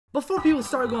Before people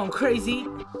start going crazy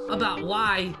about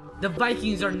why the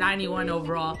Vikings are 91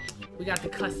 overall, we got the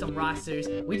custom rosters.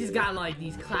 We just got like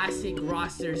these classic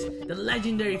rosters. The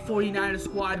legendary 49er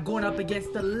squad going up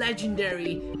against the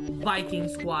legendary Viking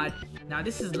squad. Now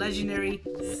this is legendary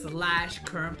slash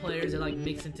current players. They're like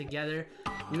mixing together.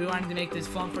 We wanted to make this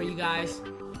fun for you guys.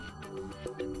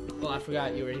 Oh, I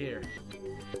forgot you were here.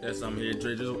 Yes, I'm here.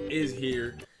 Drizzle is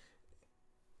here.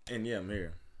 And yeah, I'm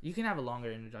here. You can have a longer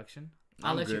introduction.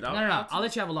 I'll let you. No. I'll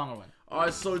let you have a longer one.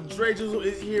 Alright, so Drizzle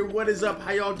is here. What is up?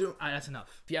 How y'all doing? Alright, that's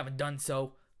enough. If you haven't done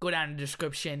so, go down in the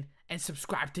description and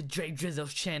subscribe to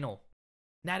Drizzle's channel.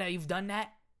 Now that you've done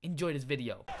that, enjoy this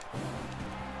video.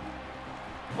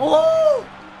 Oh!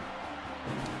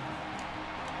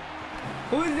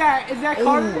 Who is that? Is that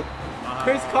Carter?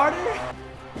 Chris Carter?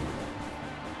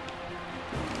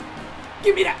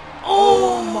 Give me that!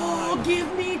 Oh my!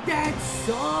 Give me that,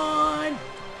 son!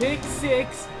 Pick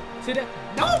 6 to the...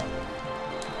 Nope!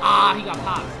 Ah, he got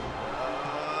popped.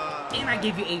 And I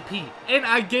gave you AP. And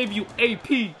I gave you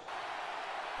AP.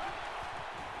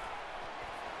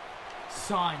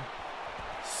 Son.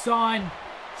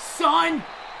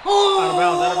 Oh!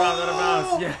 Out of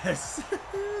bounds. Yes.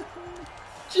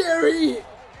 Jerry!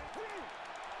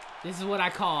 This is what I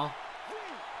call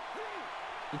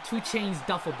the 2 Chainz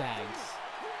duffel bags.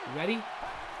 You ready?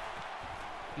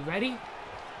 You ready?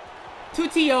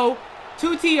 2TO.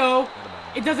 2TO.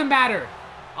 It doesn't matter.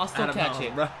 I'll still catch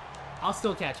it. Bro. I'll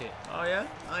still catch it. Oh yeah?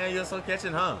 Oh yeah, you're still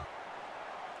catching, huh?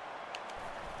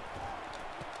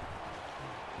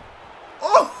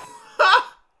 Oh!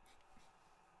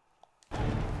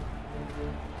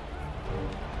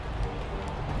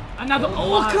 Another.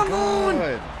 Oh, come God.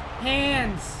 on!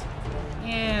 Hands.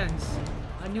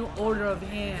 A new order of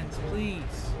hands,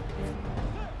 please.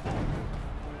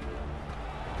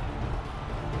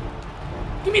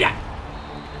 Give me that!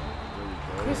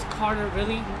 Chris Carter,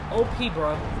 really? OP,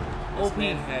 bro. This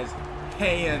man has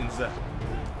hands.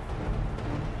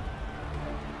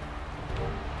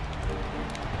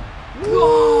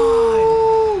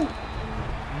 God!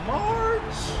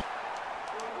 March!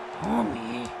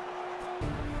 Homie.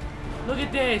 Look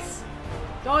at this.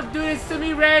 Don't do this to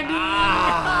me, Randy.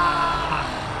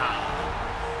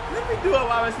 Let me do it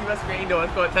while I see my screen though.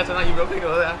 Let's go touch on you real quick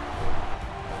over there.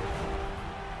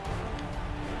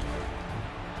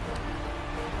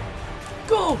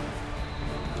 Go!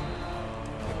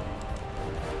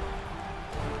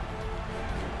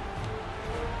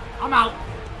 I'm out.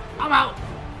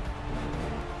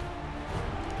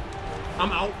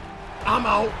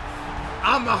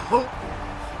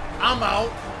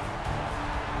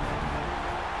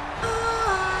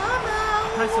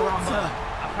 I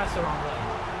pressed the wrong button.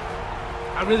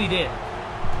 I really did.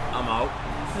 I'm out.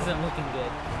 This isn't looking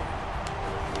good.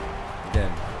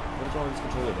 Again, what is wrong with this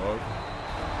controller, dog?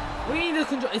 What do you need the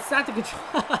control? It's not the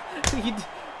control.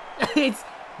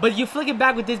 But you flick it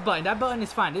back with this button. That button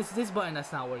is fine. This button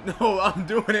that's not working. No, I'm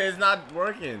doing it. It's not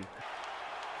working.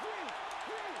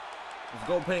 Let's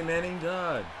go, Peyton Manning.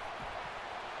 God.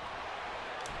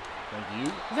 Thank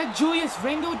you. Is that Julius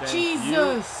Randle? Thank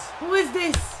Jesus. You. Who is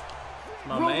this?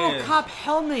 My RoboCop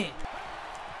helmet.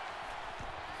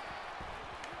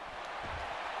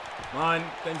 Mine.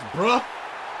 Thanks, bruh.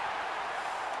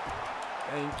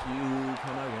 Thank you.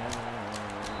 Come again.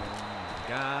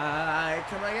 Guy,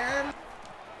 come again.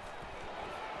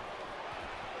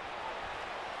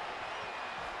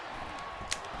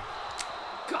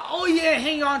 Oh yeah,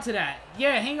 hang on to that.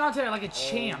 Yeah, hang on to that like a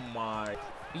champ. Oh my.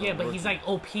 Yeah, but he's like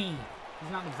OP. He's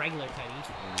not the regular Teddy.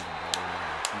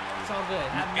 It's all good.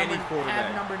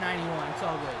 Have number 91. It's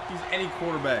all good. He's any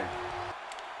quarterback.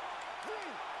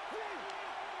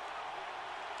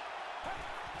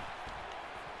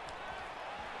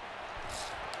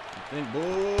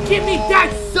 Give me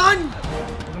that, son!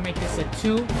 We're gonna make this a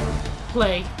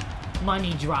 2-play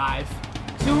money drive.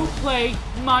 2-play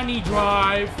money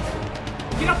drive.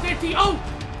 Get up there, T. Oh!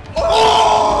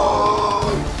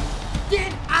 Oh!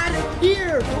 Get out of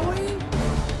here, boy!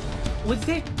 Was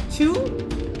there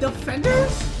 2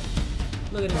 defenders?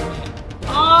 Look at this man.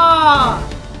 Ah!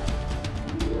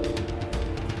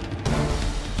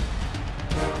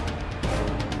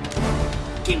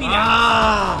 Give me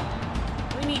that!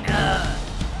 What do you mean,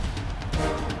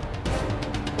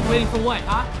 Waiting for what,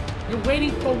 huh? You're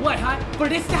waiting for what, huh? For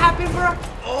this to happen, bro?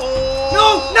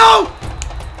 Oh! No!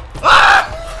 Ah!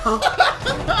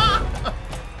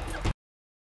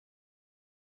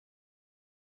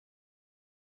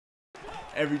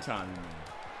 Every time.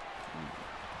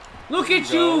 Look at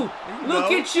you!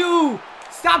 Look at you!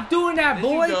 Stop doing that,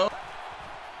 boy!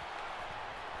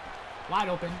 Wide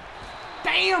open.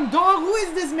 Damn, dog, who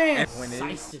is this man?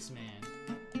 Size this man.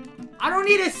 I don't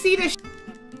need to see this.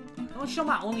 Don't show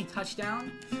my only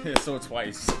touchdown. Yeah, so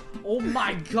twice. Oh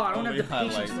my god, I don't have the Only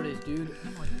patience highlight. for this, dude. Oh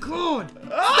my god.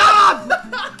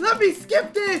 Stop! Let me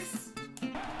skip this.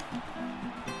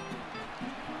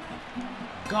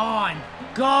 Gone.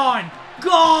 Gone.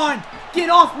 Gone. Get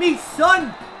off me,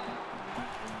 son.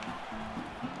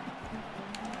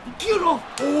 Get off.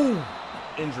 Oh.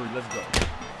 Injury, let's go.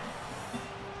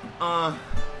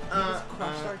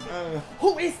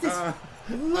 Who is this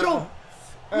little...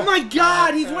 Oh my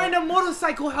god, he's wearing a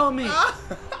motorcycle helmet.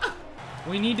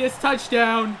 We need this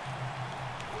touchdown.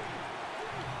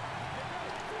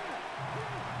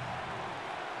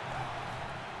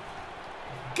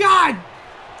 God!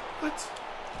 What?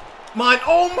 Mine.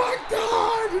 Oh my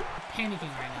god!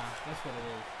 Panicking right now. That's what it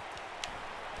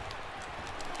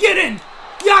is. Get in!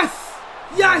 Yes!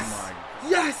 Yes! Oh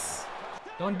Yes!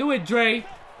 Don't do it, Dre.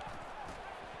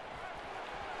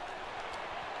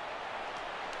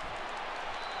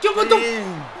 What the?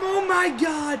 Oh my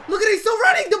god! Look at it, he's still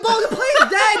running! The ball, the play is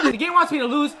dead! The game wants me to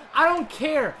lose. I don't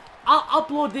care. I'll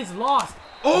upload this loss.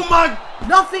 Oh my!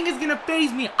 Nothing is gonna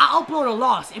phase me. I'll upload a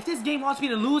loss. If this game wants me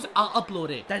to lose, I'll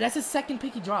upload it. That's his second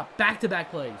pick he dropped. Back-to-back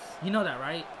plays. You know that,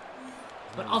 right?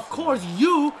 But of course,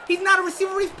 he's not a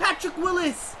receiver, he's Patrick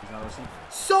Willis. He's not a receiver.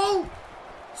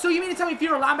 So you mean to tell me if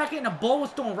you're a linebacker and the ball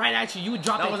was thrown right at you, you would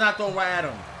drop it? That was not thrown right at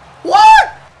him.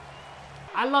 What?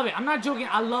 I love it. I'm not joking.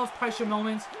 I love pressure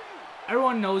moments.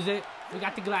 Everyone knows it. We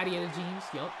got the gladiator jeans.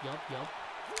 Yup.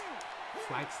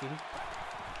 Swag City.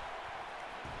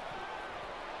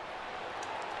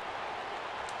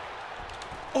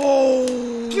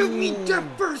 Oh! Give me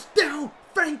that first down,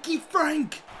 Frankie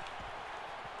Frank.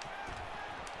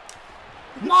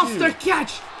 Monster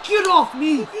catch. Get off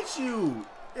me. Look at you.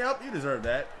 Yep, you deserve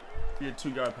that. Your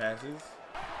 2-yard passes.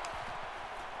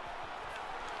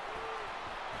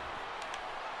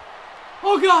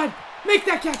 Oh god. Make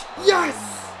that catch. Yes.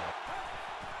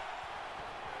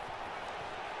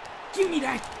 Give me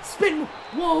that spin.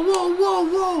 Whoa.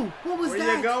 What was that?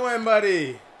 Where you going,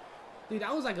 buddy? Dude,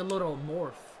 that was like a little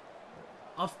morph.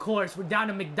 Of course, we're down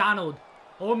to McDonald.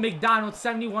 Oh, McDonald,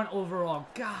 71 overall.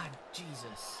 God,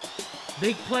 Jesus.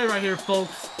 Big play right here,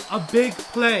 folks. A big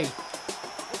play.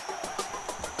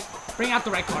 Bring out the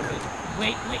red carpet.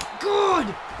 Wait.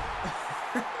 Good!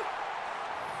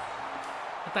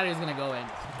 I thought he was going to go in.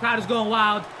 The crowd is going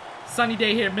wild. Sunny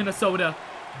day here in Minnesota.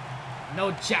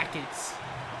 No jackets.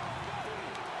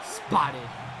 Spotted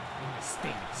in the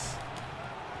States.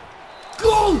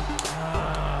 Go!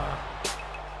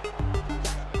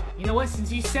 You know what?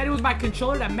 Since you said it was my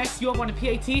controller that messed you up on the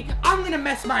PAT, I'm gonna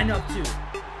mess mine up too.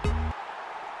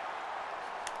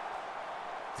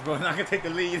 Bro, not gonna take the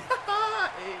lead.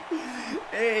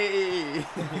 Hey,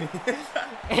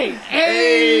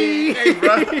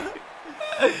 bro.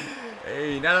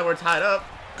 Hey, now that we're tied up.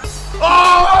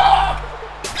 Oh!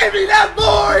 Give me that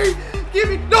boy! Give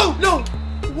me no!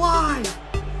 Why?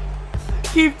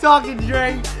 Keep talking,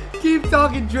 Dre. Keep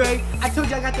talking, Dre. I told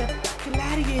you I got the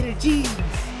gladiator jeans.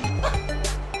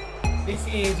 This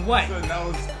is what? That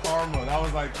was karma. That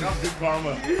was good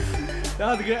karma.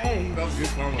 That was good. Hey. That was good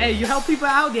karma. Hey, you help people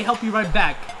out, they help you right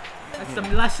back. That's the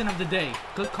lesson of the day.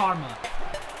 Good karma.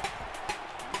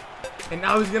 And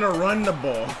now he's gonna run the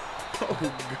ball. Oh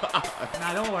god.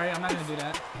 Nah, don't worry. I'm not gonna do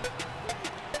that.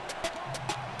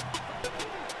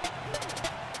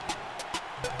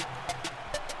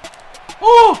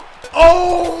 Oh!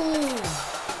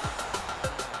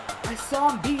 I saw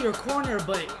him beat your corner,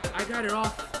 but I got it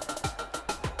off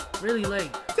really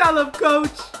late. Tell him,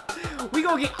 coach. We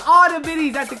gonna get all the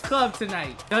biddies at the club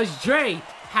tonight. Does Dre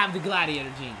have the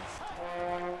gladiator jeans?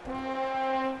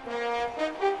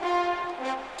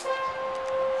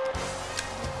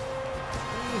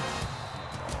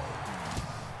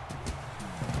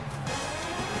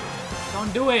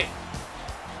 Don't do it.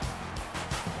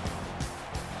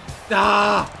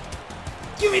 Ah!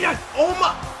 Give me that. Oh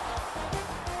my!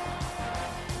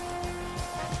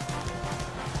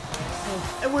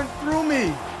 It went through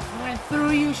me. I went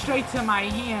through you straight to my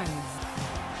hands.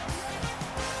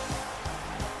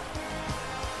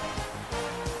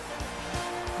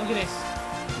 Look at this.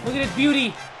 Look at this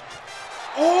beauty.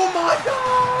 Oh my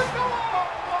god!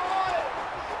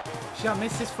 Should I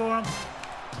miss this for him?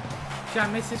 Should I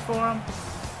miss this for him?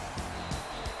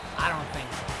 I don't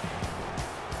think so.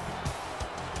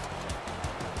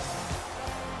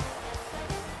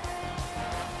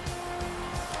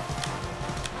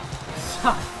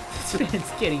 This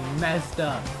man's getting messed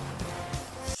up.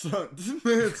 Son, this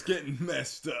man's getting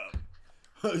messed up.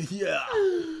 Yeah.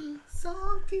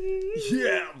 Salty.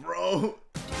 Yeah, bro.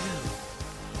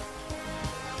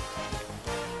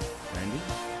 Randy?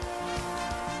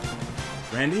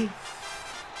 Randy?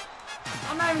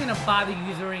 I'm not even gonna bother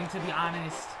using ring, to be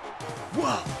honest.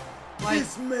 Wow. Like,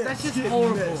 that's just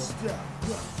horrible.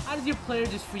 How does your player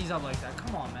just freeze up like that?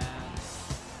 Come on, man.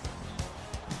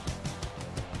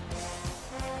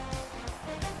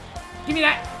 Give me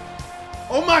that.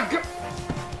 Oh my god.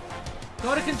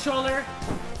 Go to controller.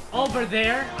 Over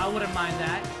there. I wouldn't mind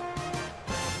that.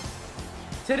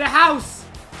 To the house.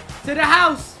 To the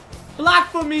house. Block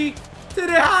for me. To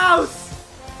the house.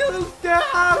 To the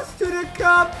house. To the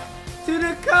cup. To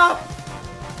the cup.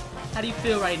 How do you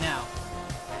feel right now?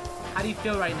 How do you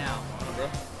feel right now? Bro.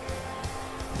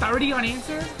 It's already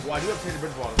unanswered? Why do you have Teddy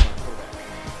Bridgewater as my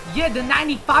quarterback? Yeah, the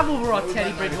 95 overall No,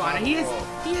 Teddy Bridgewater. He is 90.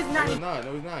 No, he's not.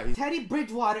 No, he's not. Teddy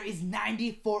Bridgewater is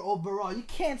 94 overall. You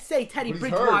can't say Teddy But he's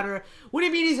Bridgewater. hurt. What do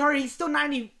you mean he's hurt? He's still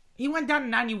 90. He went down to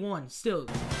 91 still.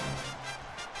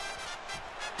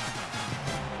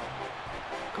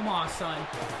 Come on, son.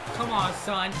 Come on,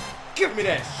 son. Give me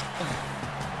that.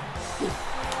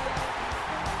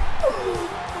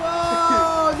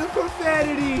 Oh, the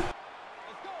profanity.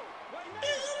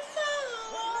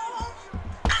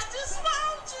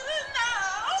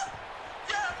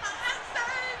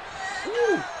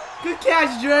 Ooh, good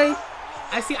catch, Dre.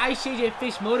 I see Ice JJ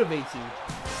Fish motivates you.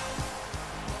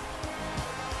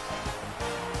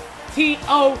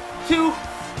 T-O-2.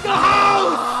 The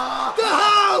house! The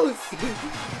house!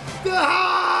 The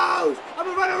house! I'm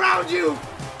gonna run around you!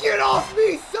 Get off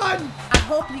me, son! I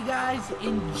hope you guys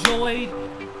enjoyed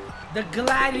the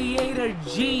Gladiator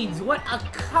jeans. What a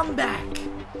comeback!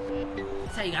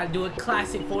 That's how you gotta do it.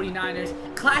 Classic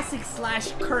 49ers. Classic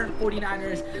slash current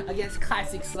 49ers against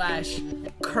classic slash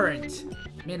current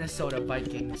Minnesota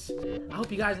Vikings. I hope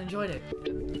you guys enjoyed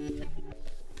it.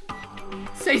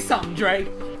 Say something, Dre.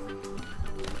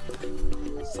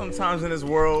 Sometimes in this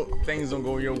world, things don't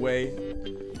go your way,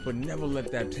 but never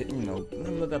let that,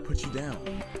 never let that put you down.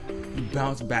 You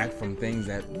bounce back from things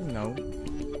that,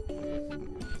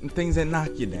 things that knock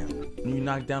you down. When you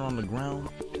knock down on the ground,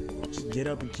 just get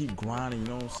up and keep grinding, you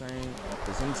know what I'm saying?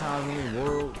 But sometimes in the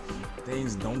world,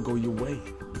 things don't go your way.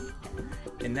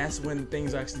 And that's when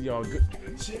things actually are good.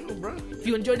 Chill, bro. If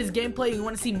you enjoyed this gameplay and you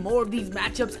want to see more of these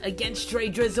matchups against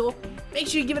Drizzle, make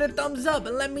sure you give it a thumbs up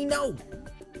and let me know.